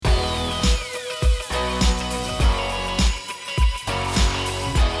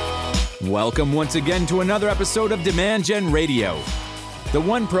Welcome once again to another episode of Demand Gen Radio, the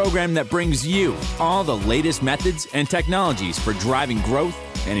one program that brings you all the latest methods and technologies for driving growth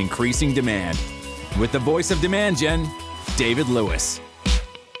and increasing demand. With the voice of Demand Gen, David Lewis.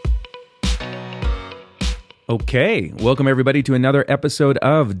 Okay, welcome everybody to another episode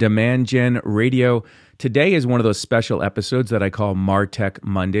of Demand Gen Radio. Today is one of those special episodes that I call MarTech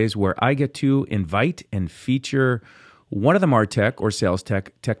Mondays, where I get to invite and feature one of the MarTech or sales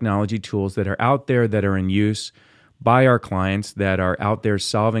tech technology tools that are out there that are in use by our clients, that are out there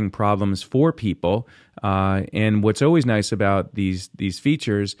solving problems for people. And what's always nice about these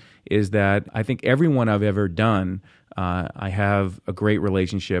features is that I think everyone I've ever done, I have a great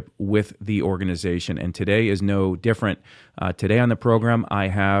relationship with the organization, and today is no different. Today on the program, I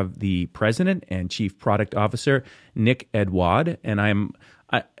have the president and chief product officer, Nick Edouard, and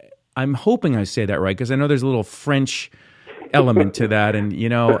I'm hoping I say that right, because I know there's a little French element to that. And, you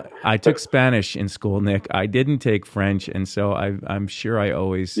know, I took Spanish in school, Nick. I didn't take French, and so I'm sure I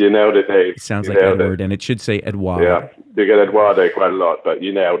always... You nailed it, Dave. It sounds like Edward, and it should say Edouard. Yeah, you get Eduardo quite a lot, but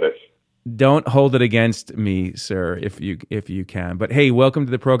you nailed it. Don't hold it against me, sir, if you can. But hey, welcome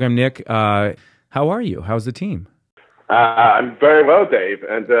to the program, Nick. How are you? How's the team? I'm very well, Dave,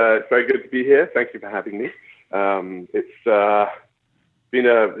 and it's very good to be here. Thank you for having me. It's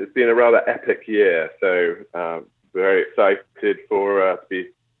been a rather epic year, so very excited for to be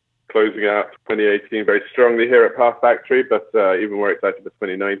closing out 2018 very strongly here at Path Factory, but even more excited for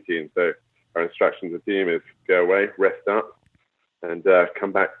 2019. So our instruction to the team is go away, rest up, and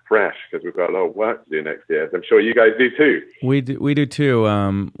come back fresh, because we've got a lot of work to do next year. I'm sure you guys do too. We do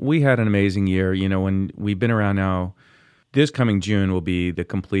too. We had an amazing year. You know, when we've been around now, this coming June will be the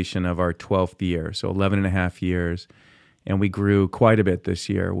completion of our 12th year, so 11 and a half years. And we grew quite a bit this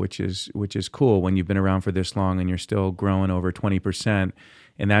year, which is cool when you've been around for this long and you're still growing over 20%.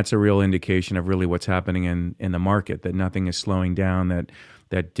 And that's a real indication of really what's happening in the market, that nothing is slowing down,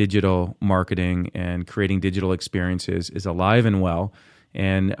 that digital marketing and creating digital experiences is alive and well.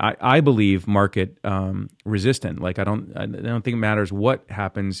 And I believe market resistant. Like I don't think it matters what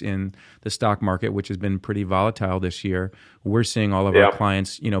happens in the stock market, which has been pretty volatile this year. We're seeing all of our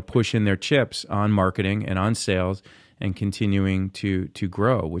clients, push in their chips on marketing and on sales, and continuing to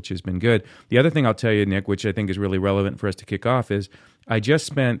grow, which has been good. The other thing I'll tell you, Nick, which I think is really relevant for us to kick off, is I just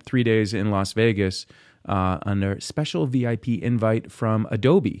spent 3 days in Las Vegas under special VIP invite from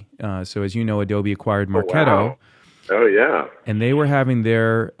Adobe. So as you know, Adobe acquired Marketo. Oh, wow. Oh, yeah. And they were having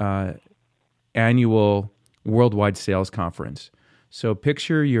their annual worldwide sales conference. So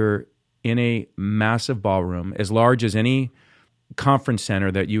picture you're in a massive ballroom, as large as any conference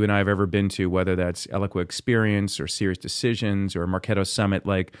center that you and I have ever been to, whether that's Eloqua Experience or Serious Decisions or Marketo Summit,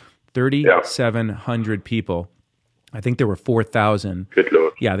 like 3,700 people. I think there were 4,000. Good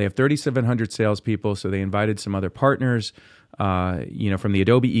Lord. Yeah, they have 3,700 salespeople, so they invited some other partners, from the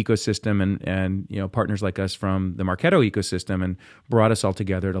Adobe ecosystem and partners like us from the Marketo ecosystem, and brought us all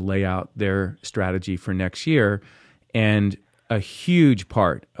together to lay out their strategy for next year. And a huge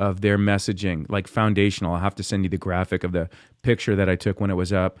part of their messaging, like foundational, I'll have to send you the graphic of the picture that I took when it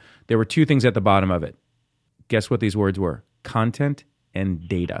was up. There were two things at the bottom of it. Guess what these words were? Content and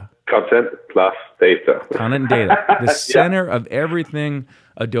data. Content plus data. Content and data. The center of everything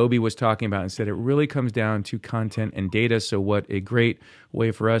Adobe was talking about, and said it really comes down to content and data. So what a great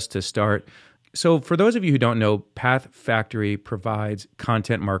way for us to start. So for those of you who don't know, Path Factory provides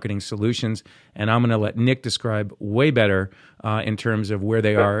content marketing solutions, and I'm going to let Nick describe way better in terms of where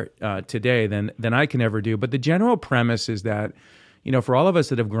they are today than I can ever do. But the general premise is that, for all of us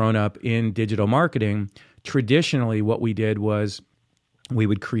that have grown up in digital marketing, traditionally what we did was we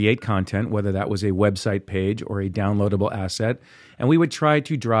would create content, whether that was a website page or a downloadable asset, and we would try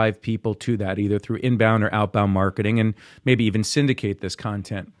to drive people to that either through inbound or outbound marketing, and maybe even syndicate this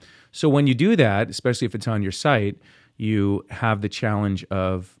content. So when you do that, especially if it's on your site, you have the challenge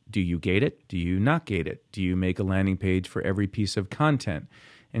of, do you gate it? Do you not gate it? Do you make a landing page for every piece of content?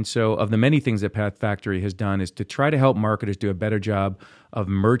 And so of the many things that Path Factory has done is to try to help marketers do a better job of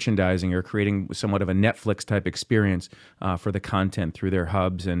merchandising or creating somewhat of a Netflix type experience for the content through their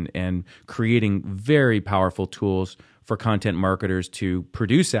hubs, and creating very powerful tools for content marketers to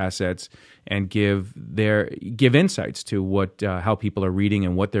produce assets and give insights to how people are reading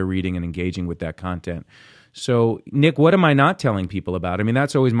and what they're reading and engaging with that content. So, Nick, what am I not telling people about? I mean,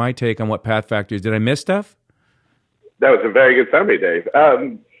 that's always my take on what Path Factory is. Did I miss stuff? That was a very good summary, Dave.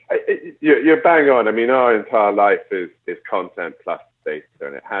 You're bang on. I mean, our entire life is content plus data,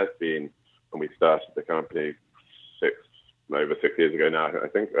 and it has been when we started the company over 6 years ago now, I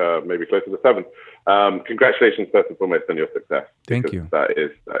think, maybe closer to 7. Congratulations, first and foremost, on your success. Thank you. That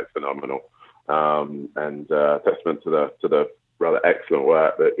is phenomenal, and testament to the rather excellent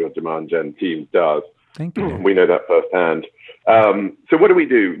work that your demand gen team does. Thank you. We know that firsthand. So what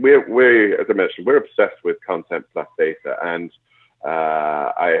do? We, as I mentioned, we're obsessed with content plus data, and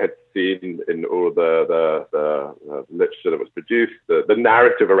I had seen in all the literature that was produced the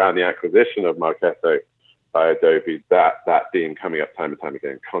narrative around the acquisition of Marketo by Adobe, that theme coming up time and time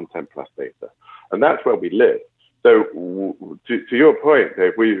again: content plus data, and that's where we live. So to your point,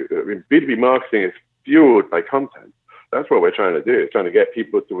 Dave, B2B marketing is fueled by content. That's what we're trying to do, is trying to get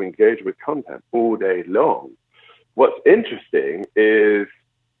people to engage with content all day long. What's interesting is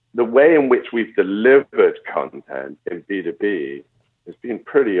the way in which we've delivered content in B2B has been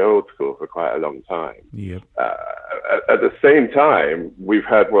pretty old school for quite a long time. Yep. At the same time, we've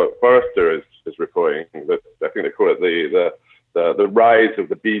had what Forrester is reporting, that I think they call it the rise of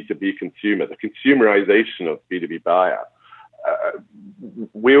the B2B consumer, the consumerization of B2B buyer.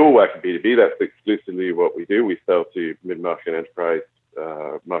 We all work in B2B. That's exclusively what we do. We sell to mid-market and enterprise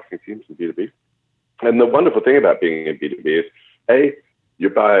marketing teams in B2B. And the wonderful thing about being in B2B is,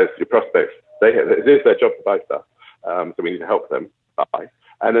 your buyers, your prospects, it is their job to buy stuff. So we need to help them buy.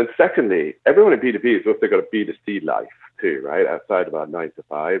 And then secondly, everyone in B2B has also got a B2C life too, right? Outside of our 9 to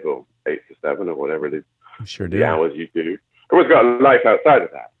 5 or 8 to 7 or whatever it is, sure do. The hours you do. Everyone's got a life outside of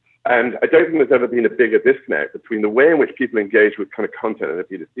that. And I don't think there's ever been a bigger disconnect between the way in which people engage with kind of content in a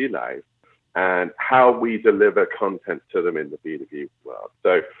B2C life and how we deliver content to them in the B2B world.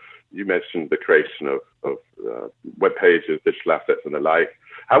 So you mentioned the creation of web pages, digital assets, and the like.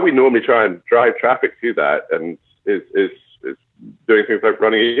 How we normally try and drive traffic to that and is doing things like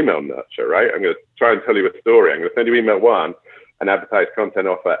running email nurture, right? I'm going to try and tell you a story. I'm going to send you email 1 and advertise content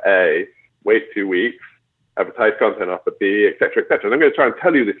offer A, wait 2 weeks, advertise content offer B, et cetera, et cetera. And I'm going to try and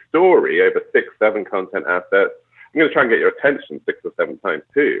tell you this story over 6, 7 content assets. I'm going to try and get your attention 6 or 7 times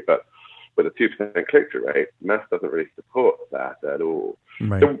too, but with a 2% click-through rate, math doesn't really support that at all.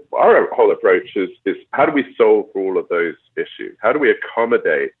 Right. So our whole approach is how do we solve for all of those issues? How do we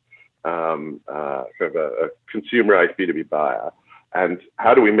accommodate kind of a consumerized B2B buyer? And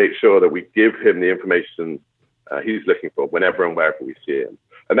how do we make sure that we give him the information he's looking for whenever and wherever we see him?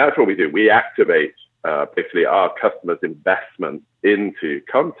 And that's what we do. We activate basically our customers' investment into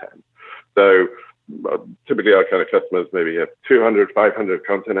content. So typically our kind of customers maybe have 200, 500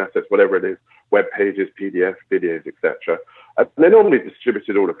 content assets, whatever it is, web pages, PDFs, videos, etc. And they're normally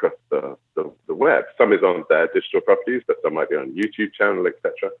distributed all across the web. Some is on their digital properties, but some might be on YouTube channel,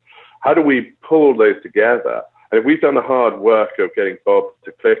 etc. How do we pull those together? And if we've done the hard work of getting Bob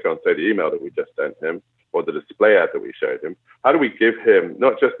to click on, say, the email that we just sent him, or the display ad that we showed him, how do we give him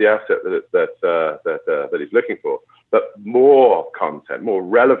not just the asset that he's looking for, but more content, more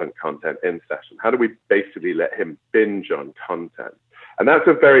relevant content in session? How do we basically let him binge on content? And that's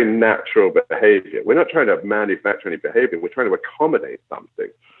a very natural behavior. We're not trying to manufacture any behavior. We're trying to accommodate something.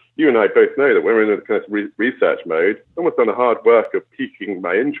 You and I both know that when we're in a kind of research mode, almost done the hard work of piquing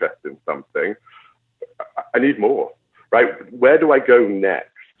my interest in something, I need more, right? Where do I go next?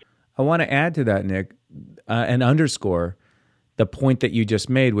 I want to add to that, Nick, and underscore the point that you just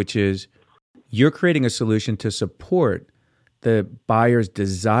made, which is you're creating a solution to support the buyer's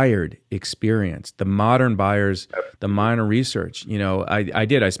desired experience, the modern buyer's, the modern research. You know,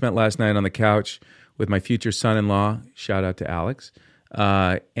 I spent last night on the couch with my future son-in-law, shout out to Alex,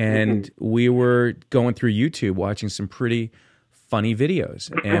 and we were going through YouTube watching some pretty funny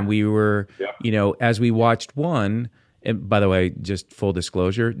videos. And we were, you know, as we watched one, and by the way, just full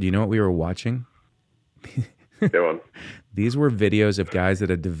disclosure, do you know what we were watching? Go on. These were videos of guys that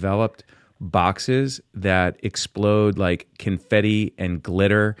had developed boxes that explode like confetti and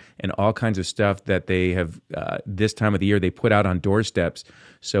glitter and all kinds of stuff that they have this time of the year they put out on doorsteps.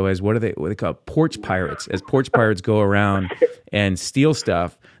 So as what they call porch pirates. As porch pirates go around and steal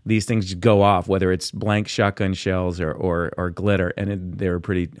stuff, these things go off, whether it's blank shotgun shells or glitter, and they were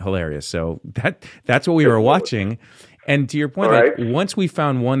pretty hilarious. So that's what we were watching. And to your point, like, once we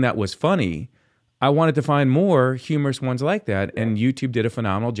found one that was funny, I wanted to find more humorous ones like that. And YouTube did a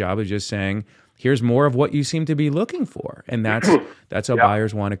phenomenal job of just saying, here's more of what you seem to be looking for. And that's how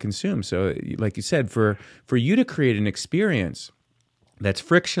buyers want to consume. So like you said, for you to create an experience that's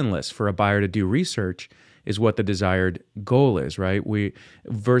frictionless for a buyer to do research is what the desired goal is, right?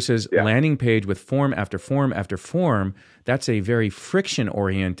 Versus landing page with form after form after form, that's a very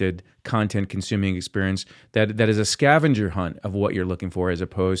friction-oriented content consuming experience that is a scavenger hunt of what you're looking for, as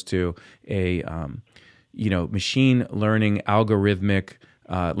opposed to a machine learning algorithmic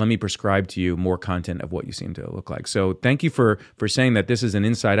let me prescribe to you more content of what you seem to look like. So thank you for saying that this is an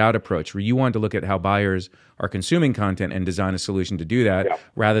inside-out approach where you want to look at how buyers are consuming content and design a solution to do that,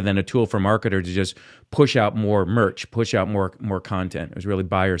 rather than a tool for marketer to just push out more merch, push out more content. It was really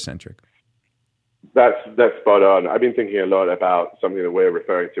buyer-centric. That's spot on. I've been thinking a lot about something that we're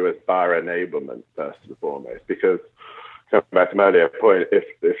referring to as buyer enablement first and foremost, because coming back to my earlier point, if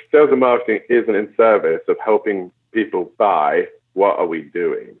sales and marketing isn't in service of helping people buy, what are we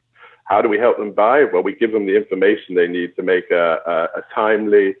doing? How do we help them buy? Well, we give them the information they need to make a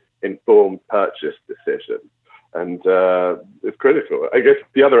timely, informed purchase decision. And it's critical. I guess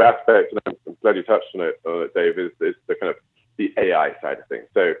the other aspect, and I'm glad you touched on it, Dave, is the kind of the AI side of things.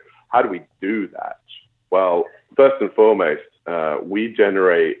 So how do we do that? Well, first and foremost, we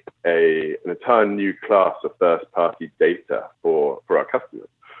generate an entire new class of first-party data for our customers,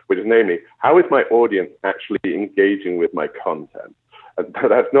 which is namely, how is my audience actually engaging with my content? And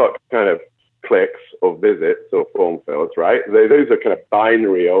that's not kind of clicks or visits or form fills, right? Those are kind of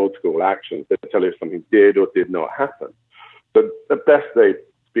binary old-school actions that tell you if something did or did not happen. So the best they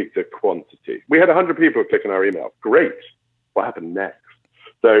speak to quantity. We had 100 people click on our email. Great. What happened next?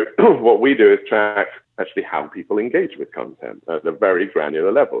 So what we do is track actually how people engage with content at a very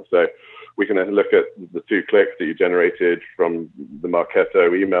granular level. So we can look at the 2 clicks that you generated from the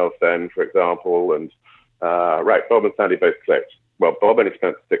Marketo email send, for example, and right, Bob and Sally both clicked. Well, Bob only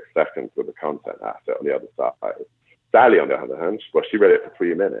spent 6 seconds with the content asset on the other side. Sally, on the other hand, well, she read it for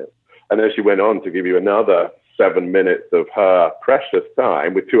 3 minutes. And then she went on to give you another 7 minutes of her precious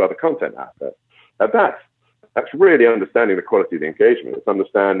time with 2 other content assets. Now that's really understanding the quality of the engagement. It's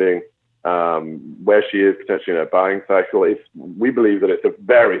understanding where she is potentially in her buying cycle. We believe that it's a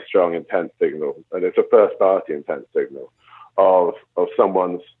very strong intent signal, and it's a first-party intent signal of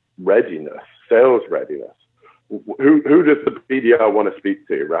someone's readiness, sales readiness. Who does the BDR want to speak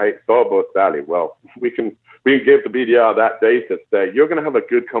to, right? Bob or Sally? Well, we can give the BDR that data to say, you're going to have a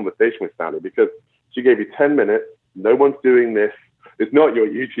good conversation with Sally because she gave you 10 minutes. No one's doing this. It's not your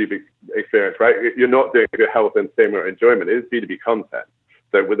YouTube experience, right? You're not doing good health, entertainment, or enjoyment. It is B2B content.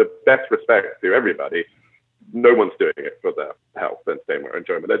 So with the best respect to everybody, no one's doing it for their health, entertainment, or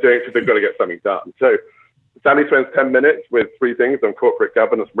enjoyment. They're doing it because they've got to get something done. So Sally spends 10 minutes with 3 things on corporate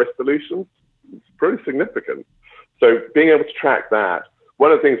governance risk solutions. It's pretty significant. So being able to track that,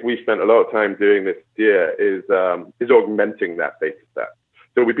 one of the things we spent a lot of time doing this year is augmenting that data set.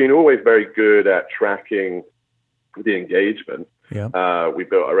 So we've been always very good at tracking the engagement. Yeah. We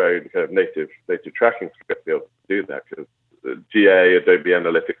built our own kind of native tracking script to be able to do that because GA, Adobe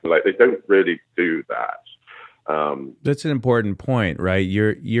Analytics, and they don't really do that. That's an important point, right?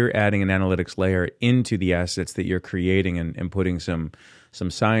 You're adding an analytics layer into the assets that you're creating and putting some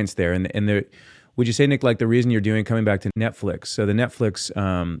science there. And would you say, Nick, like the reason you're doing, coming back to Netflix, so the Netflix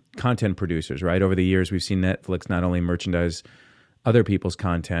content producers, right? Over the years, we've seen Netflix not only merchandise other people's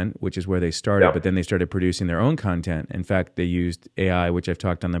content, which is where they started, but then they started producing their own content. In fact, they used AI, which I've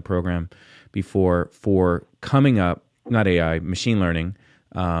talked on the program before, for coming up, not AI, machine learning,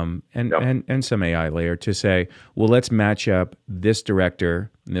 and some AI layer to say, well, let's match up this director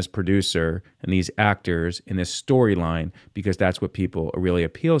and this producer and these actors in this storyline because that's what people really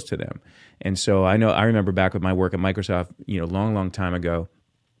appeals to them. And so I remember back with my work at Microsoft, long time ago,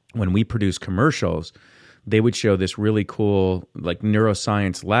 when we produced commercials, they would show this really cool like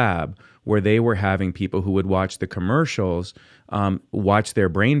neuroscience lab where they were having people who would watch the commercials, watch their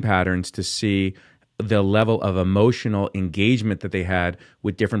brain patterns to see the level of emotional engagement that they had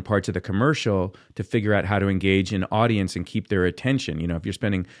with different parts of the commercial to figure out how to engage an audience and keep their attention. If you're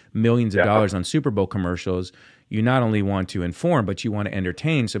spending millions of dollars on Super Bowl commercials, you not only want to inform, but you want to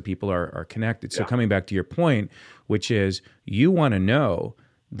entertain so people are connected. So coming back to your point, which is you want to know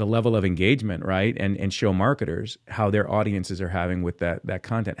the level of engagement, right? And show marketers how their audiences are having with that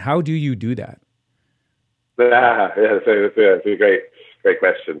content. How do you do that? It's a great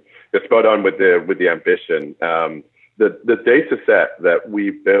question. You're spot on with the ambition. The data set that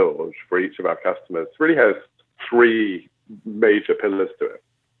we build for each of our customers really has 3 major pillars to it.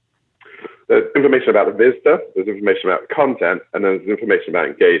 There's information about the visitor, there's information about the content, and then there's information about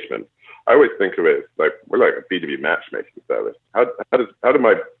engagement. I always think of it as like we're like a B2B matchmaking service. How does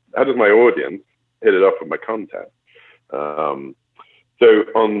my audience hit it off with my content? So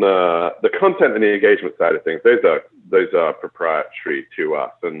on the content and the engagement side of things, those are proprietary to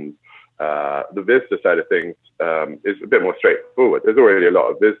us, and the visitor side of things is a bit more straightforward. There's already a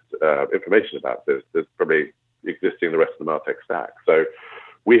lot of information about this. There's probably existing in the rest of the MarTech stack. So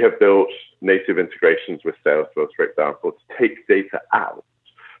we have built native integrations with Salesforce, for example, to take data out.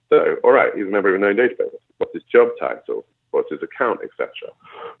 So, all right, he's a member of a known database. What's his job title? what's his account, etc.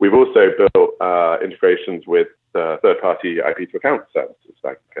 We've also built integrations with third-party IP to account services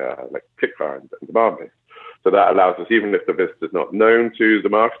like Clickfire and Demandbase. So that allows us, even if the visitor is not known to the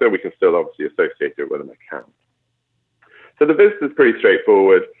marketer, we can still obviously associate it with an account. So the visitor is pretty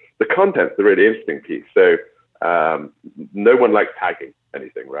straightforward. The content's the really interesting piece. So no one likes tagging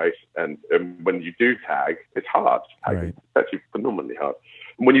anything, right? And when you do tag, it's hard. Tagging. Right. It's actually phenomenally hard.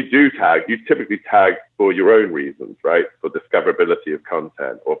 And when you do tag, you typically tag for your own reasons, right? For discoverability of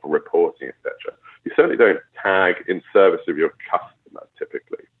content or for reporting, etc. You certainly don't tag in service of your customer,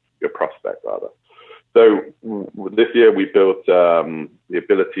 typically, your prospect rather. So this year we built the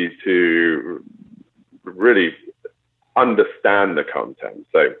ability to really understand the content.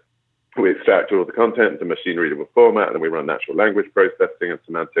 So we extract all the content into machine-readable format, and then we run natural language processing and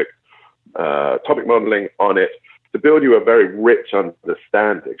semantic topic modeling on it to build you a very rich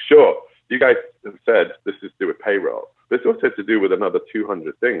understanding. Sure, you guys have said this is to do with payroll, but it's also to do with another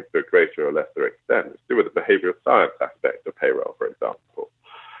 200 things to a greater or lesser extent. It's to do with the behavioral science aspect of payroll, for example.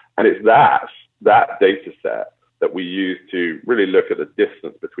 And it's that data set that we use to really look at the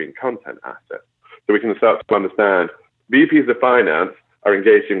distance between content assets. So we can start to understand VPs of finance are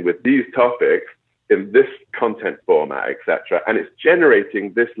engaging with these topics in this content format, etc., and it's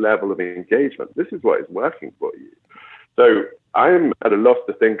generating this level of engagement. This is what is working for you. So I'm at a loss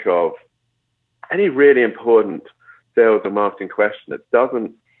to think of any really important sales or marketing question that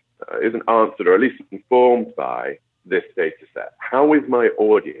isn't answered or at least informed by this data set. How is my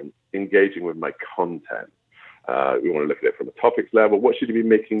audience engaging with my content? We want to look at it from a topics level. What should you be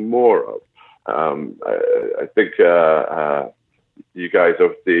making more of? I think you guys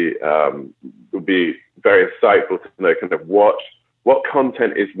obviously will be very insightful to know kind of what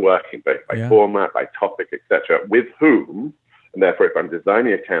content is working, both by format, by topic, etc. With whom, and therefore, if I'm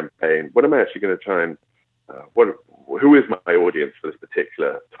designing a campaign, what am I actually going to try and who is my audience for this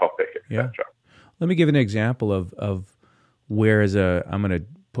particular topic, etc. Yeah. Let me give an example of where I'm going to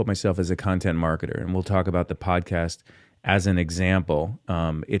put myself as a content marketer, and we'll talk about the podcast as an example.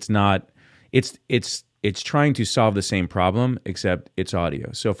 It's trying to solve the same problem, except it's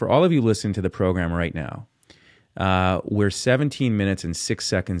audio. So for all of you listening to the program right now, we're 17 minutes and 6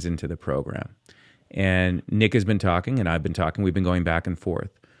 seconds into the program. And Nick has been talking and I've been talking. We've been going back and forth.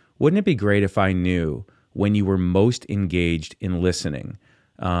 Wouldn't it be great if I knew when you were most engaged in listening?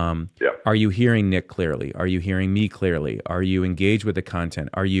 Are you hearing Nick clearly? Are you hearing me clearly? Are you engaged with the content?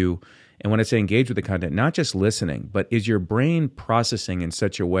 And when I say engage with the content, not just listening, but is your brain processing in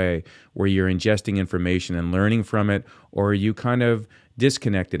such a way where you're ingesting information and learning from it, or are you kind of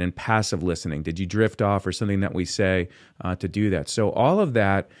disconnected and passive listening? Did you drift off or something that we say to do that? So all of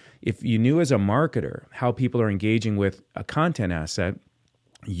that, if you knew as a marketer how people are engaging with a content asset,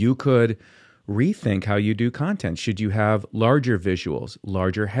 you could rethink how you do content. Should you have larger visuals,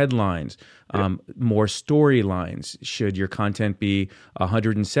 larger headlines, more storylines? Should your content be a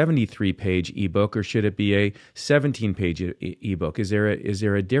 173-page ebook, or should it be a 17-page ebook? Is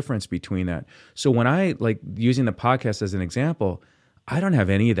there a difference between that? So when I like using the podcast as an example, I don't have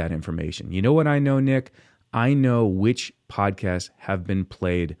any of that information. You know what I know, Nick? I know which podcasts have been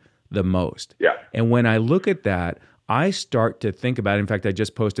played the most. Yeah. And when I look at that, I start to think about it. In fact, I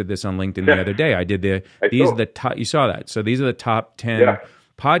just posted this on LinkedIn the other day. I did the top. You saw that. So these are the top 10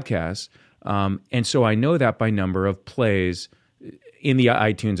 podcasts, and so I know that by number of plays in the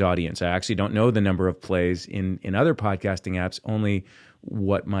iTunes audience. I actually don't know the number of plays in other podcasting apps. Only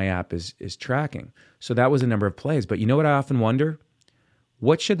what my app is tracking. So that was the number of plays. But you know what I often wonder?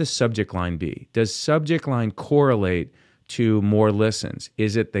 What should the subject line be? Does subject line correlate to more listens?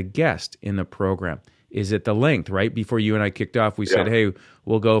 Is it the guest in the program? Is it the length, right? Before you and I kicked off, we said, hey,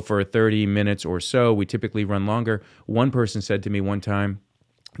 we'll go for 30 minutes or so. We typically run longer. One person said to me one time,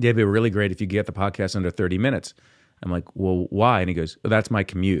 Dave, it'd be really great if you get the podcast under 30 minutes. I'm like, well, why? And he goes, well, that's my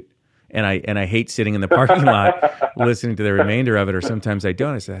commute. And I hate sitting in the parking lot listening to the remainder of it, or sometimes I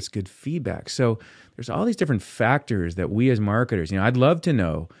don't. I said, that's good feedback. So there's all these different factors that we as marketers, I'd love to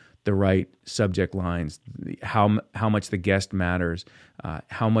know the right subject lines, how much the guest matters,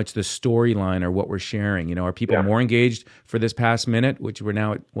 how much the storyline or what we're sharing. Are people more engaged for this past minute, which we're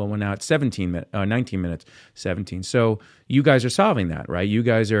now at 19 minutes, 17. So you guys are solving that, right? You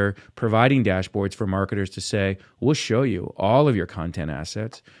guys are providing dashboards for marketers to say, we'll show you all of your content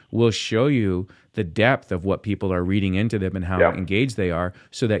assets. We'll show you the depth of what people are reading into them and how engaged they are,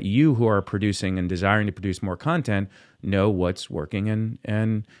 so that you who are producing and desiring to produce more content know what's working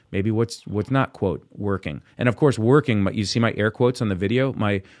and maybe what's not, quote, working. And of course, working, you see my air quotes on the video?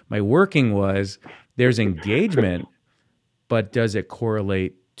 My working was, there's engagement, but does it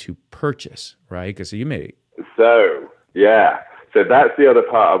correlate to purchase, right? Because you may... So Yeah. So that's the other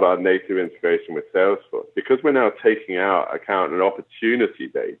part of our native integration with Salesforce. Because we're now taking out account and opportunity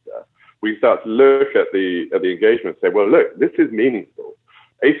data, we start to look at the engagement and say, well, look, this is meaningful.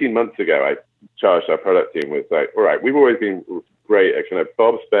 18 months ago, I charged our product team with like, all right, we've always been great at kind of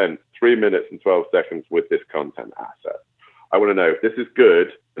Bob spent 3 minutes and 12 seconds with this content asset. I want to know if this is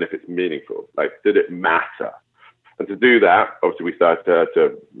good and if it's meaningful. Like, did it matter? And to do that, obviously, we started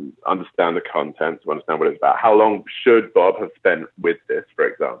to understand the content, to understand what it's about. How long should Bob have spent with this, for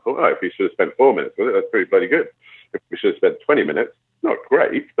example? Oh, if he should have spent 4 minutes with it, that's pretty bloody good. If we should have spent 20 minutes, not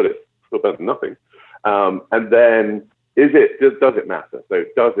great, but it's still better than nothing. And then, does it matter? So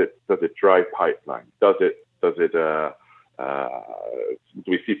does it drive pipeline? Do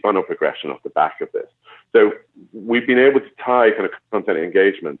we see funnel progression off the back of this? So we've been able to tie kind of content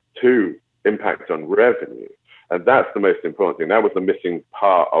engagement to impact on revenue. And that's the most important thing. That was the missing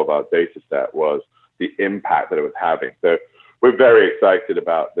part of our data set, was the impact that it was having. So we're very excited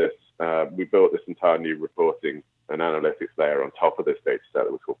about this. We built this entire new reporting and analytics layer on top of this data set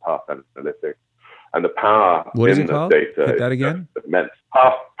that was called Path Analytics. And the power what is in it the called? data Hit that again? immense.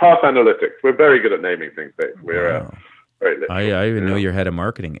 Path Analytics. We're very good at naming things, Dave. We're very literal. I even know your head of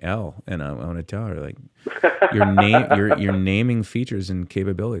marketing, Elle, and I want to tell her, like, you're naming features and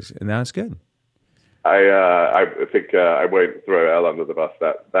capabilities, and that's good. I think I won't throw Elle under the bus.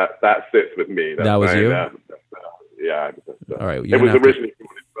 That sits with me. That was you? Yeah. All right. It was originally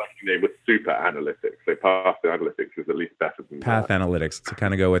name was Super Analytics. So Path Analytics is at least better than Path Analytics, to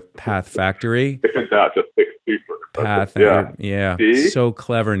kind of go with Path Factory. It turns out just fix Super. Path. Yeah. So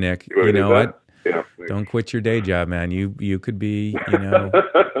clever, Nick. You know what? Yeah. Don't quit your day job, man. You could be, yeah.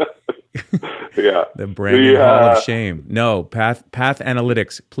 the branding hall of shame. No, Path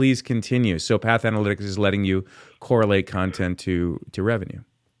Analytics, please continue. So Path Analytics is letting you correlate content to revenue.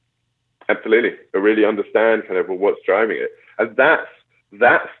 Absolutely. I really understand kind of what's driving it. And that's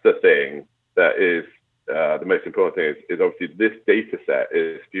the thing that is the most important thing is obviously this data set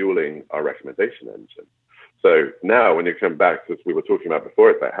is fueling our recommendation engine. So now when you come back to what we were talking about before,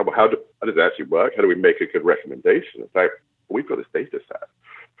 it's like, how does it actually work? How do we make a good recommendation? It's like, we've got this data set.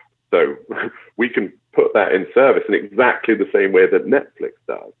 So we can put that in service in exactly the same way that Netflix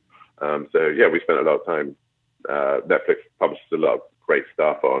does. So yeah, we spent a lot of time, Netflix publishes a lot of great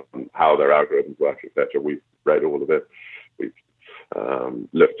stuff on how their algorithms work, etc. We've read all of it. We've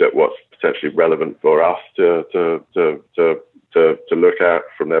looked at what's potentially relevant for us to look at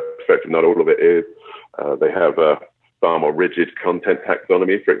from their perspective. Not all of it is. They have a far more rigid content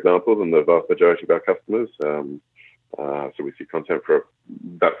taxonomy, for example, than the vast majority of our customers. So we see content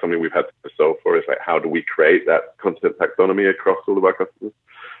that's something we've had to solve for. Is like, how do we create that content taxonomy across all of our customers?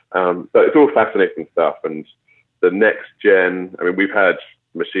 But it's all fascinating stuff. And the next gen, I mean, we've had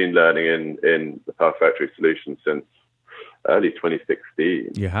machine learning in the Path Factory solution since early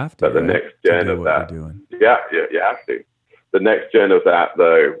 2016. You have to. But the next gen of that, you have to. The next gen of that,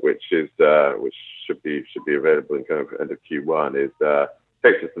 though, which should be available in kind of end of Q1, is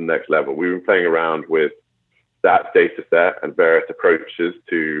takes us to the next level. We've been playing around with that data set and various approaches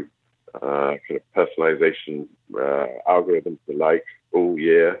to kind of personalization algorithms and the like all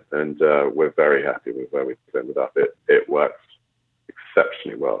year, and we're very happy with where we've ended up. It works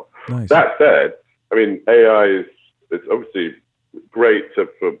exceptionally well. Nice. That said, I mean, AI is obviously great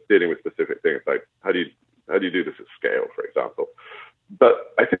for dealing with specific things, like how do you do this at scale, for example.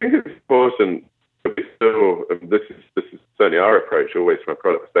 But I think it's important that we still, this is certainly our approach always from a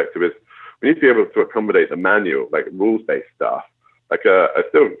product perspective, is we need to be able to accommodate the manual, like rules-based stuff. Like AI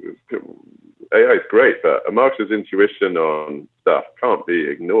is great, but a marketer's intuition on stuff can't be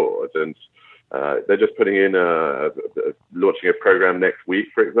ignored. And they're just putting in launching a program next week,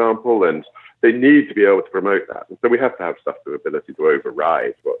 for example, and they need to be able to promote that. And so we have to have stuff the ability to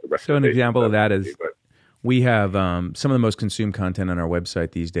override what the rest. So an example of that is we have some of the most consumed content on our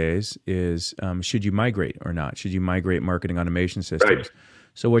website these days is should you migrate or not? Should you migrate marketing automation systems? Right.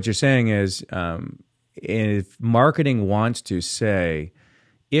 So what you're saying is if marketing wants to say,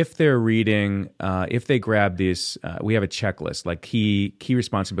 if they're reading, if they grab this, we have a checklist, like key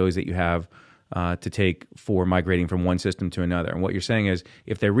responsibilities that you have to take for migrating from one system to another. And what you're saying is,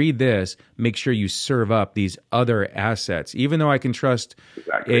 if they read this, make sure you serve up these other assets. Even though I can trust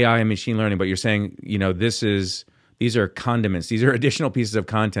AI and machine learning, but you're saying, these are condiments, these are additional pieces of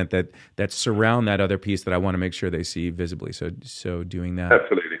content that surround that other piece that I want to make sure they see visibly. So doing that.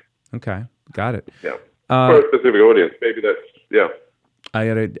 Absolutely. Okay, got it. Yeah. For a specific audience, maybe that's, yeah. I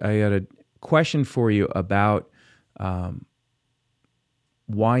had a question for you about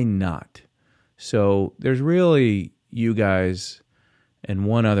why not? So there's really you guys and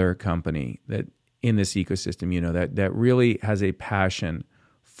one other company that in this ecosystem, that really has a passion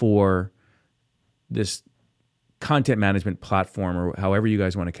for this content management platform, or however you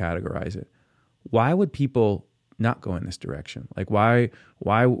guys want to categorize it, why would people not go in this direction? Like, what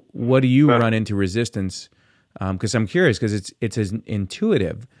do you run into resistance? Because I'm curious, because it's as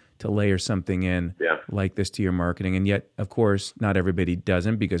intuitive to layer something in like this to your marketing, and yet, of course, not everybody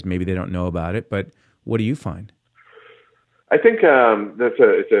doesn't, because maybe they don't know about it. But what do you find? I think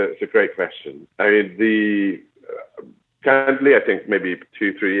it's a great question. I mean, candidly, I think maybe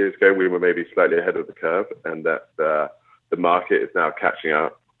 2-3 years ago we were maybe slightly ahead of the curve, and that the market is now catching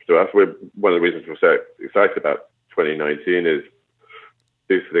up to us. One of the reasons we're so excited about 2019 is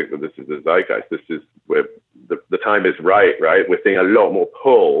do think that this is the zeitgeist. This is where the time is right. We're seeing a lot more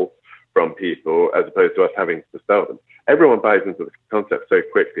pull from people as opposed to us having to sell them. Everyone buys into the concept so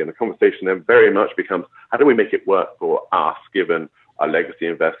quickly, and the conversation then very much becomes, how do we make it work for us, given our legacy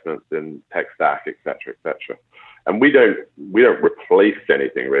investments in tech stack, et cetera, et cetera. And we don't replace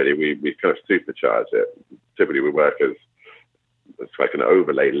anything really. We kind of supercharge it. Typically, we work as it's like an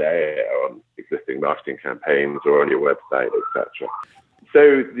overlay layer on existing marketing campaigns or on your website, et cetera.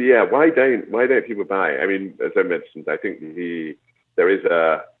 So why don't people buy? I mean, as I mentioned, I think there is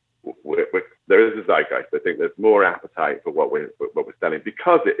a zeitgeist. I think there's more appetite for what we're selling,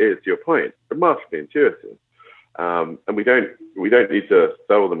 because it is, to your point, remarkably intuitive. And we don't need to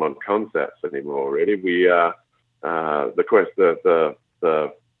sell them on concepts anymore. Really, the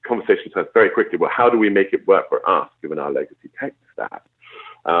conversation turns very quickly. Well, how do we make it work for us, given our legacy tech stack?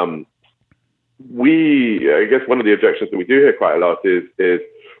 I guess one of the objections that we do hear quite a lot is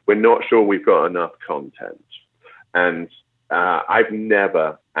we're not sure we've got enough content, and I've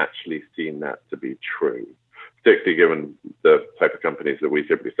never actually seen that to be true, particularly given the type of companies that we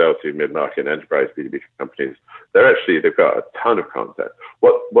typically sell to, mid-market and enterprise B2B companies. They've got a ton of content.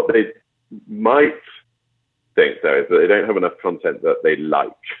 What they might think, though, is that they don't have enough content that they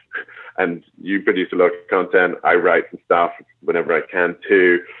like. And you produce a lot of content. I write some stuff whenever I can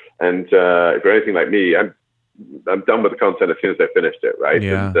too. And if you're anything like me, I'm done with the content as soon as I finished it, right?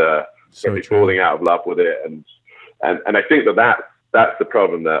 Yeah. And so falling out of love with it. And I think that's the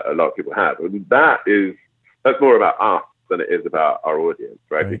problem that a lot of people have. And that's more about us than it is about our audience,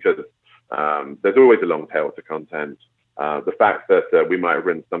 right? Because there's always a long tail to content. The fact that we might have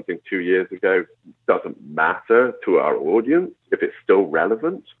written something 2 years ago doesn't matter to our audience if it's still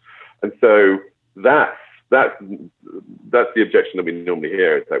relevant. And so that's the objection that we normally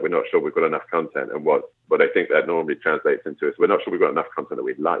hear, is that we're not sure we've got enough content. And what I think that normally translates into is we're not sure we've got enough content that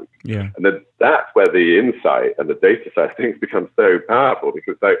we like. Yeah. And then that's where the insight and the data side of things becomes so powerful,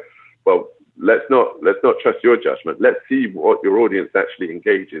 because let's not trust your judgment. Let's see what your audience actually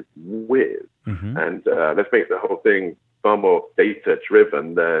engages with. Mm-hmm. And let's make the whole thing far more data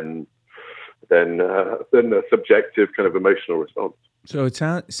driven than a subjective kind of emotional response. So it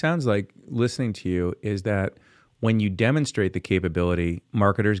sounds like, listening to you, is that when you demonstrate the capability,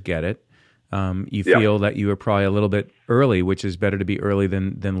 marketers get it. You feel that you are probably a little bit early, which is better to be early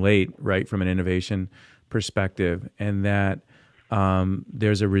than late, right, from an innovation perspective, and that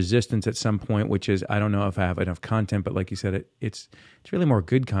there's a resistance at some point, which is, I don't know if I have enough content, but like you said, it's really more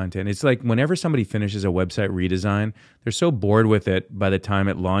good content. It's like whenever somebody finishes a website redesign, they're so bored with it by the time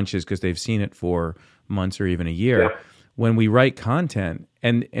it launches because they've seen it for months or even a year. Yeah. When we write content,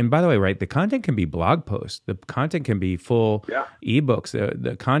 and by the way, right, the content can be blog posts, the content can be full ebooks,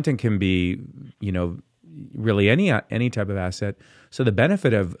 the content can be, really any type of asset. So the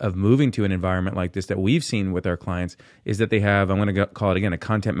benefit of moving to an environment like this that we've seen with our clients is that they have, I'm going to call it again, a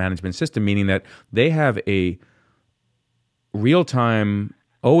content management system, meaning that they have a real-time,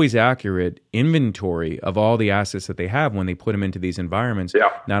 always accurate inventory of all the assets that they have when they put them into these environments,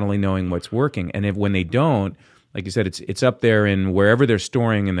 not only knowing what's working. And when they don't, like you said, it's up there in wherever they're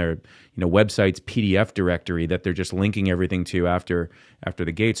storing in their website's PDF directory that they're just linking everything to after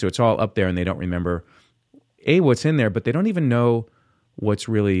the gate. So it's all up there, and they don't remember what's in there, but they don't even know what's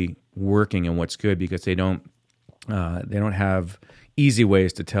really working and what's good, because they don't have easy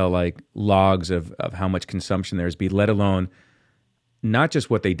ways to tell, like, logs of how much consumption there's been, let alone not just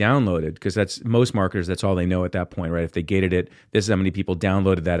what they downloaded, because that's most marketers, that's all they know at that point, right? If they gated it, this is how many people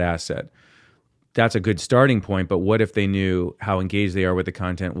downloaded that asset. That's a good starting point, but what if they knew how engaged they are with the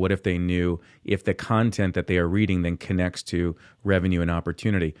content? What if they knew if the content that they are reading then connects to revenue and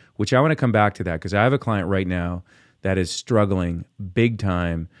opportunity? Which I want to come back to that, because I have a client right now that is struggling big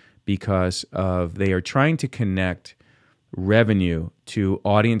time because they are trying to connect revenue to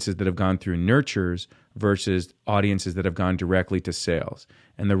audiences that have gone through nurtures versus audiences that have gone directly to sales.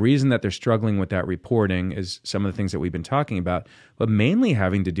 And the reason that they're struggling with that reporting is some of the things that we've been talking about, but mainly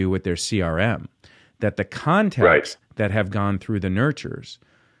having to do with their CRM, that the contacts that have gone through the nurtures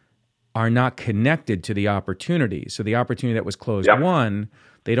are not connected to the opportunity. So the opportunity that was closed won,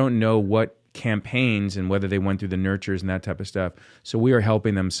 they don't know what campaigns and whether they went through the nurtures and that type of stuff. So we are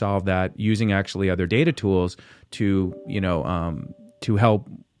helping them solve that using actually other data tools to, to help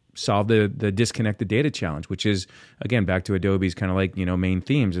solve the disconnected data challenge, which is, again, back to Adobe's kind of like, main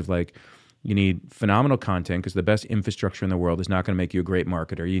themes of like, you need phenomenal content because the best infrastructure in the world is not going to make you a great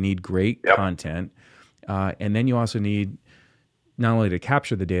marketer. You need great content. And then you also need not only to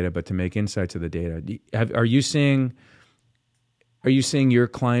capture the data, but to make insights of the data. Are you seeing your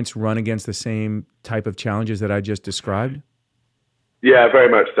clients run against the same type of challenges that I just described? Yeah, very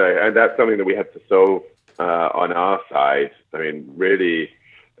much so. And that's something that we have to solve on our side. I mean, really,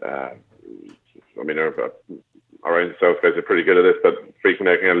 our own sales guys are pretty good at this, but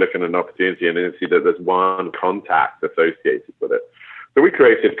frequently looking at an opportunity and then see that there's one contact associated with it. So we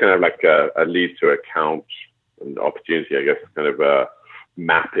created kind of like a lead to account and opportunity, I guess, kind of a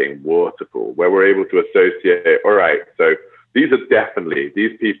mapping waterfall where we're able to associate, all right, so these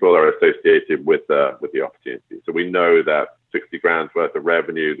people are associated with the opportunity. So we know that 60 grand's worth of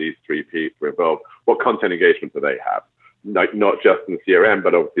revenue, these three people are involved. What content engagement do they have? Like not just in CRM,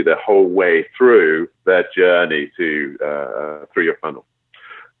 but obviously the whole way through their journey to through your funnel.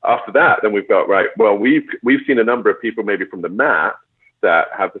 After that, then we've got, we've seen a number of people maybe from the map that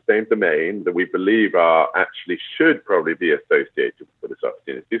have the same domain that we believe are actually should probably be associated with this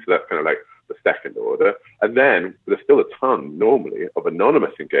opportunity. So that's kind of like the second order. And then there's still a ton normally of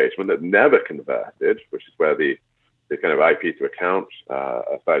anonymous engagement that never converted, which is where the kind of IP to account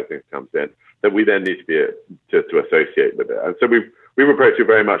side of things comes in, that we then need to be to associate with it. And so we've approached it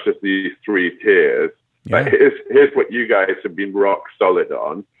very much as these three tiers. Yeah. But here's what you guys have been rock solid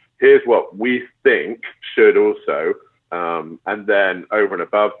on. Here's what we think should also, and then over and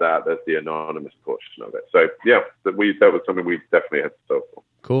above that, there's the anonymous portion of it. So yeah, that was something we definitely had to solve for.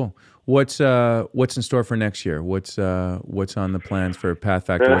 Cool. What's in store for next year? What's on the plans for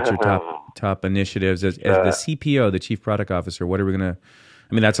PathFactor? What's your top initiatives as the CPO, the Chief Product Officer? What are we gonna?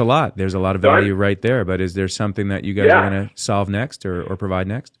 I mean, that's a lot. There's a lot of value right there. But is there something that you guys are going to solve next or provide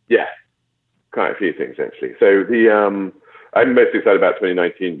next? Yeah, quite a few things actually. So I'm most excited about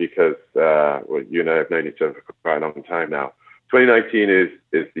 2019 because you and I have known each other for quite a long time now. 2019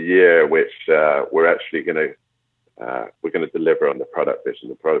 is the year which we're actually going to deliver on the product vision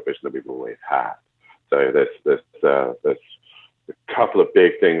that we've always had. So there's a couple of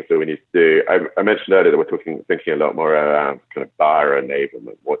big things that we need to do. I mentioned earlier that we're thinking a lot more around kind of buyer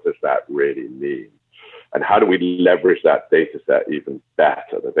enablement. What does that really mean? And how do we leverage that data set even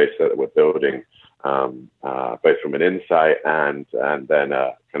better, the data set that we're building, both from an insight and then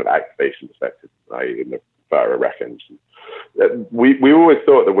a kind of activation perspective, i.e. in the buyer reckons. We always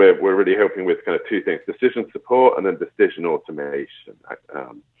thought that we're really helping with kind of two things: decision support and then decision automation.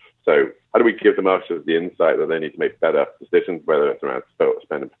 So how do we give the marketers the insight that they need to make better decisions, whether it's around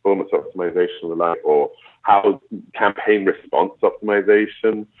spend and performance optimization or the like, or how campaign response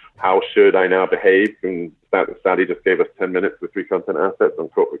optimization, how should I now behave? And Sally just gave us 10 minutes with 3 content assets on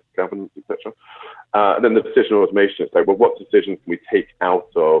corporate governance, etc. And then the decision automation, it's like, well, what decisions can we take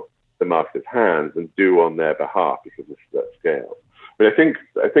out of the marketer's hands and do on their behalf because this is at scale? I mean,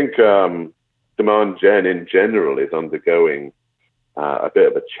 I think demand gen in general is undergoing a bit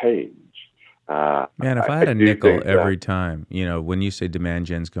of a change. Man, if I had a nickel every time, when you say demand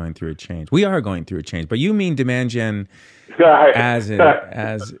gen's going through a change, we are going through a change. But you mean demand gen as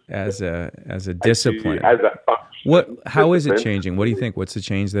a discipline? As a function. How is it changing? What do you think? What's the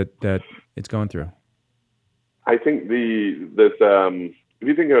change that it's going through? I think if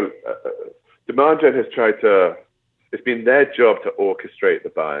you think of demand gen has it's been their job to orchestrate the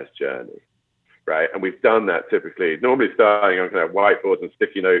buyer's journey. Right. And we've done that typically, normally starting on kind of whiteboards and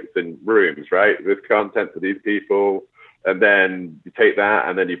sticky notes in rooms, right? There's content for these people. And then you take that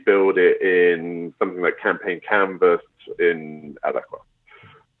and then you build it in something like Campaign Canvas in Eloqua.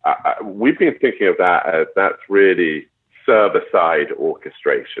 We've been thinking of that as that's really server-side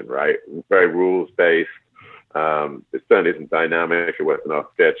orchestration, right? Very rules-based. It certainly isn't dynamic. It works on our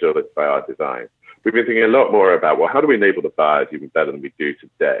schedule. It's by our design. We've been thinking a lot more about, well, how do we enable the buyers even better than we do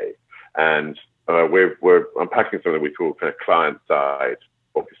today? And we're unpacking something we call kind of client-side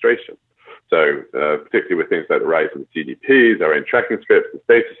orchestration. So particularly with things like the rise of the CDPs, our own tracking scripts, the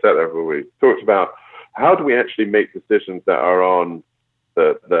data set that we talked about, how do we actually make decisions that are on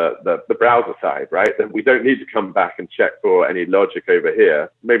the browser side, right? That we don't need to come back and check for any logic over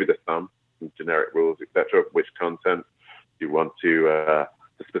here. Maybe there's some, some generic rules, etc., of which content you want to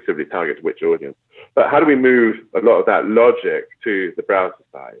specifically target which audience. But how do we move a lot of that logic to the browser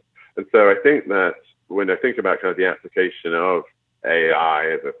side? And so I think that when I think about kind of the application of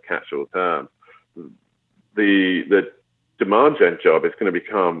AI as a catch-all term, the demand gen job is going to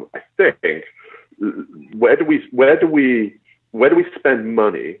become, I think, where do we spend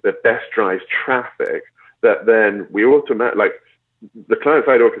money that best drives traffic that then we automate, like the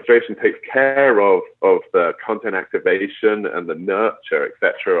client-side orchestration takes care of the content activation and the nurture, et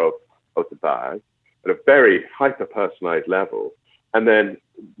cetera, of the buyers at a very hyper-personalized level. And then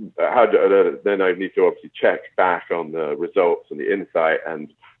then I need to obviously check back on the results and the insight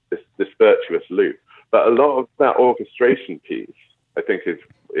and this virtuous loop. But a lot of that orchestration piece, I think, is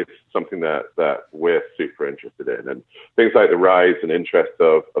something that we're super interested in. And things like the rise and interest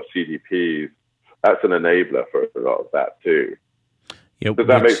of CDPs, that's an enabler for a lot of that too. Yeah, does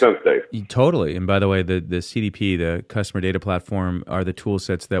that make sense, Dave? Totally. And by the way, the CDP, the Customer Data Platform, are the tool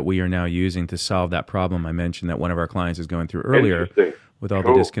sets that we are now using to solve that problem I mentioned that one of our clients is going through earlier with all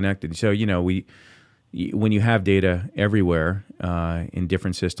the disconnected. So, when you have data everywhere in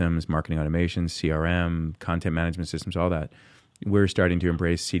different systems, marketing automation, CRM, content management systems, all that, we're starting to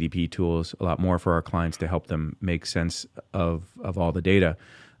embrace CDP tools a lot more for our clients to help them make sense of all the data.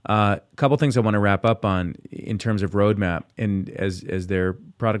 A couple things I want to wrap up on in terms of roadmap, and as their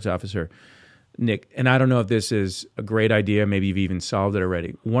product officer, Nick, and I don't know if this is a great idea, maybe you've even solved it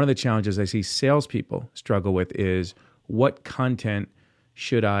already. One of the challenges I see salespeople struggle with is what content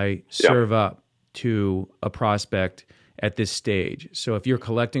should I serve up to a prospect at this stage? So if you're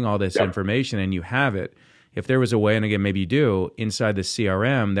collecting all this information and you have it, if there was a way, and again, maybe you do, inside the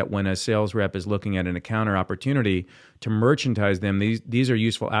CRM, that when a sales rep is looking at an account or opportunity to merchandise them, these are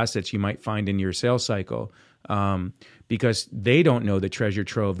useful assets you might find in your sales cycle because they don't know the treasure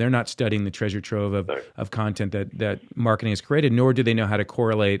trove. They're not studying the treasure trove of content that marketing has created, nor do they know how to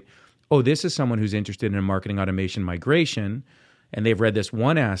correlate, oh, this is someone who's interested in a marketing automation migration, and they've read this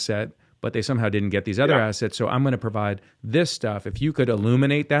one asset, but they somehow didn't get these other assets, so I'm going to provide this stuff. If you could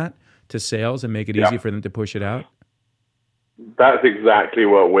illuminate that to sales and make it easy for them to push it out? That's exactly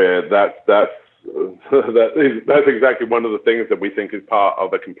what that's exactly one of the things that we think is part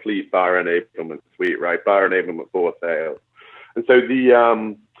of a complete buyer enablement suite, right? Buyer enablement for sales. And so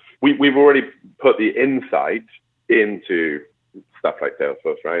we've already put the insight into stuff like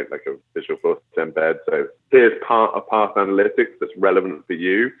Salesforce, right? Like a Visualforce embed. So here's part of path analytics that's relevant for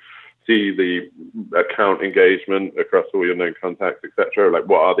you. See the account engagement across all your known contacts, etc. Like,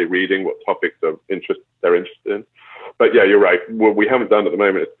 what are they reading? What topics they're interested in? But yeah, you're right. What we haven't done at the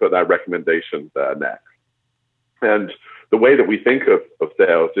moment is put that recommendation there next. And the way that we think of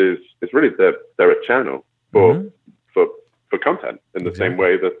sales is really they're a channel for content in the same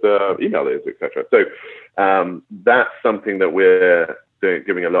way that email is, etc. So that's something that we're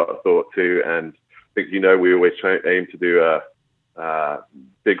giving a lot of thought to. And I think we always aim to do a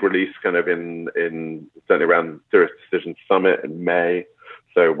big release kind of in certainly around Serious Decision Summit in May.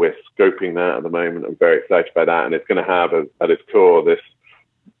 So we're scoping that at the moment. I'm very excited by that. And it's going to have at its core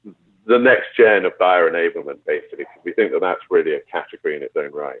the next gen of buyer enablement, basically, because we think that that's really a category in its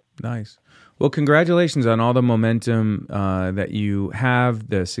own right. Nice. Well, congratulations on all the momentum that you have,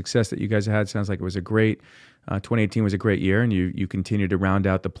 the success that you guys had. Sounds like it was a great 2018 was a great year, and you continue to round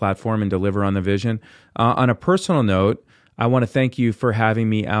out the platform and deliver on the vision. On a personal note, I want to thank you for having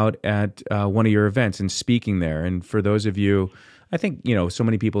me out at one of your events and speaking there. And for those of you, I think, so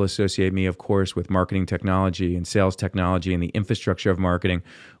many people associate me, of course, with marketing technology and sales technology and the infrastructure of marketing,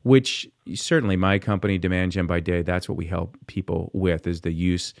 which certainly my company, Demand Gen by Day, that's what we help people with, is the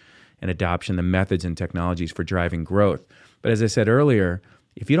use and adoption, the methods and technologies for driving growth. But as I said earlier,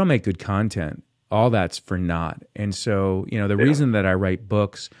 if you don't make good content, all that's for naught. And so, the reason that I write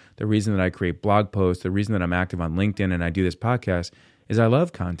books, the reason that I create blog posts, the reason that I'm active on LinkedIn and I do this podcast is I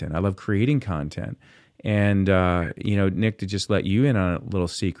love content. I love creating content. And, Nick, to just let you in on a little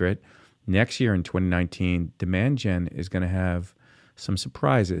secret, next year in 2019, Demand Gen is going to have some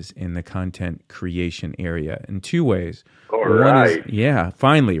surprises in the content creation area in two ways. All right.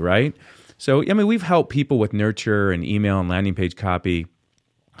 Finally, right? So, we've helped people with nurture and email and landing page copy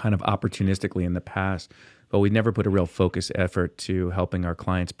kind of opportunistically in the past, but we never put a real focus effort to helping our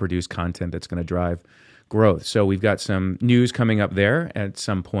clients produce content that's going to drive growth. So we've got some news coming up there at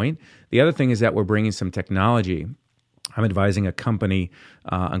some point. The other thing is that we're bringing some technology. I'm advising a company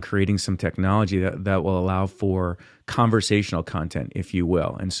on creating some technology that will allow for conversational content, if you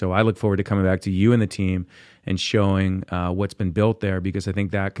will. And so I look forward to coming back to you and the team and showing what's been built there, because I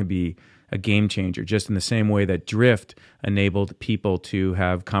think that can be a game changer, just in the same way that Drift enabled people to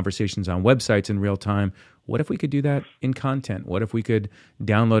have conversations on websites in real time. What if we could do that in content? What if we could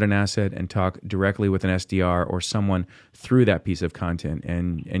download an asset and talk directly with an SDR or someone through that piece of content?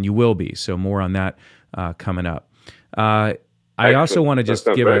 And you will be. So more on that coming up. I also want to just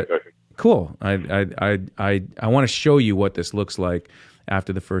give cool. I want to show you what this looks like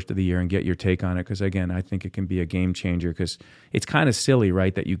after the first of the year and get your take on it, because again, I think it can be a game changer, because it's kind of silly,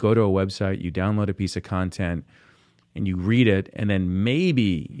 right, that you go to a website, you download a piece of content and you read it, and then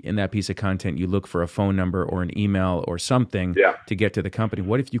maybe in that piece of content you look for a phone number or an email or something to get to the company.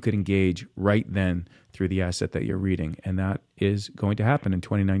 What if you could engage right then through the asset that you're reading? And that is going to happen in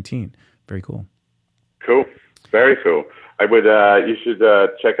 2019. Very cool. Cool. Very cool. I would. You should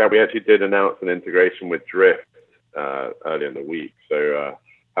check out. We actually did announce an integration with Drift earlier in the week, so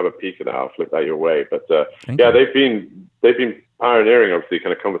have a peek at that. I'll flip that your way. But they've been pioneering, obviously,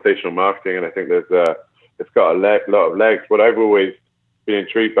 kind of conversational marketing, and I think it's got a lot of legs. What I've always been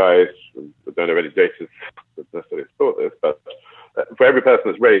intrigued by is, I don't know if any data necessarily support this, but for every person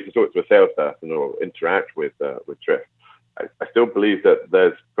that's ready to talk to a salesperson or interact with Drift, I still believe that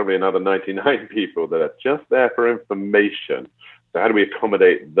there's probably another 99 people that are just there for information. So how do we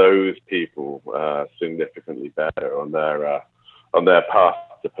accommodate those people significantly better on their path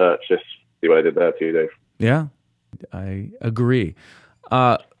to purchase? See what I did there too, Dave? Yeah, I agree.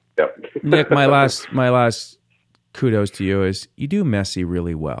 Nick, my last kudos to you is you do messy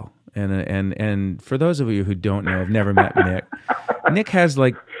really well. And for those of you who don't know, have never met Nick, Nick has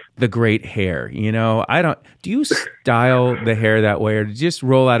like the great hair. You know, do you style the hair that way, or do you just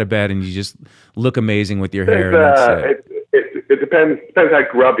roll out of bed and you just look amazing with your hair? And that's it? It depends how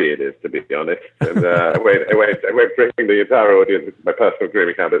grubby it is, to be honest. And I won't bring the entire audience into my personal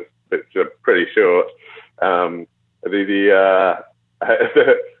grooming habits, it's pretty short. I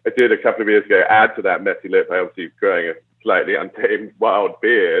did a couple of years ago add to that messy lip. I obviously growing a slightly untamed wild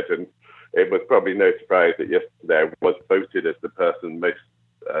beard, and it was probably no surprise that yesterday I was voted as the person most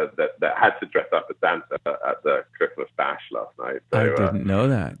that had to dress up as Santa at the Christmas bash last night. So, I didn't know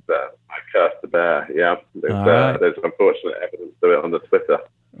that. I cursed the bear. Yeah, there's unfortunate evidence of it on the Twitter.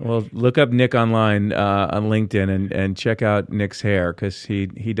 Well, look up Nick online on LinkedIn and check out Nick's hair, because he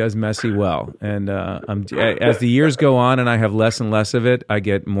does messy well. And as the years go on and I have less and less of it, I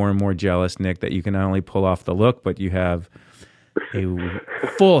get more and more jealous, Nick, that you can not only pull off the look, but you have a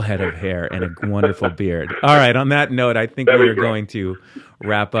full head of hair and a wonderful beard. All right, on that note, I think we're going to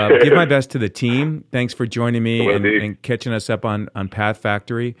wrap up. Give my best to the team. Thanks for joining me and catching us up on Path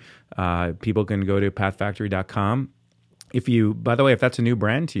Factory. People can go to pathfactory.com. By the way, if that's a new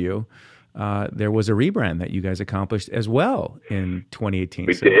brand to you, there was a rebrand that you guys accomplished as well in 2018.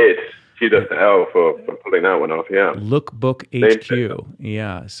 We did. Kudos to Hell for pulling that one off, yeah. Lookbook HQ.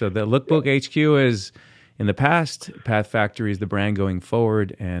 Yeah, so the Lookbook HQ is, in the past, Path Factory is the brand going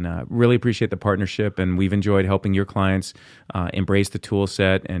forward, and really appreciate the partnership, and we've enjoyed helping your clients embrace the tool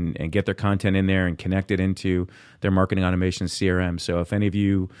set and get their content in there and connect it into their marketing automation CRM. So if any of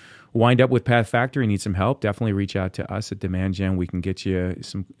you wind up with Path Factory, need some help, definitely reach out to us at Demand Gen. We can get you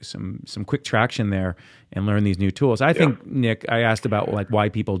some quick traction there and learn these new tools. I think, Nick, I asked about like why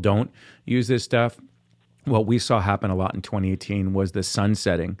people don't use this stuff. What we saw happen a lot in 2018 was the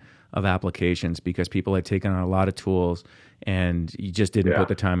sunsetting of applications, because people had taken on a lot of tools and you just didn't put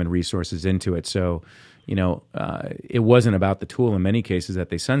the time and resources into it. So, it wasn't about the tool in many cases that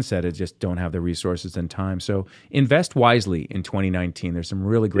they sunsetted, just don't have the resources and time. So invest wisely in 2019. There's some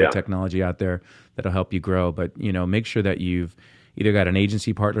really great technology out there that'll help you grow, but make sure that you've either got an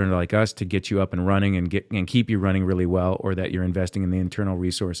agency partner like us to get you up and running and keep you running really well, or that you're investing in the internal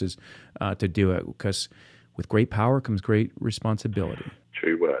resources to do it, because with great power comes great responsibility.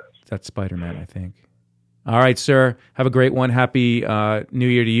 True words. That's Spider-Man, I think. All right, sir. Have a great one. Happy New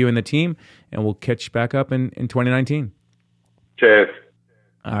Year to you and the team, and we'll catch back up in 2019. Cheers.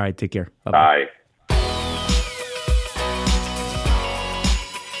 All right, take care. Bye-bye. Bye.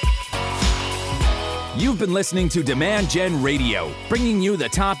 You've been listening to Demand Gen Radio, bringing you the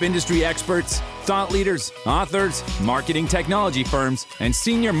top industry experts, thought leaders, authors, marketing technology firms, and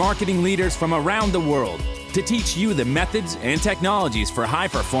senior marketing leaders from around the world to teach you the methods and technologies for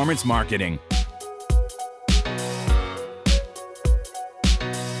high-performance marketing.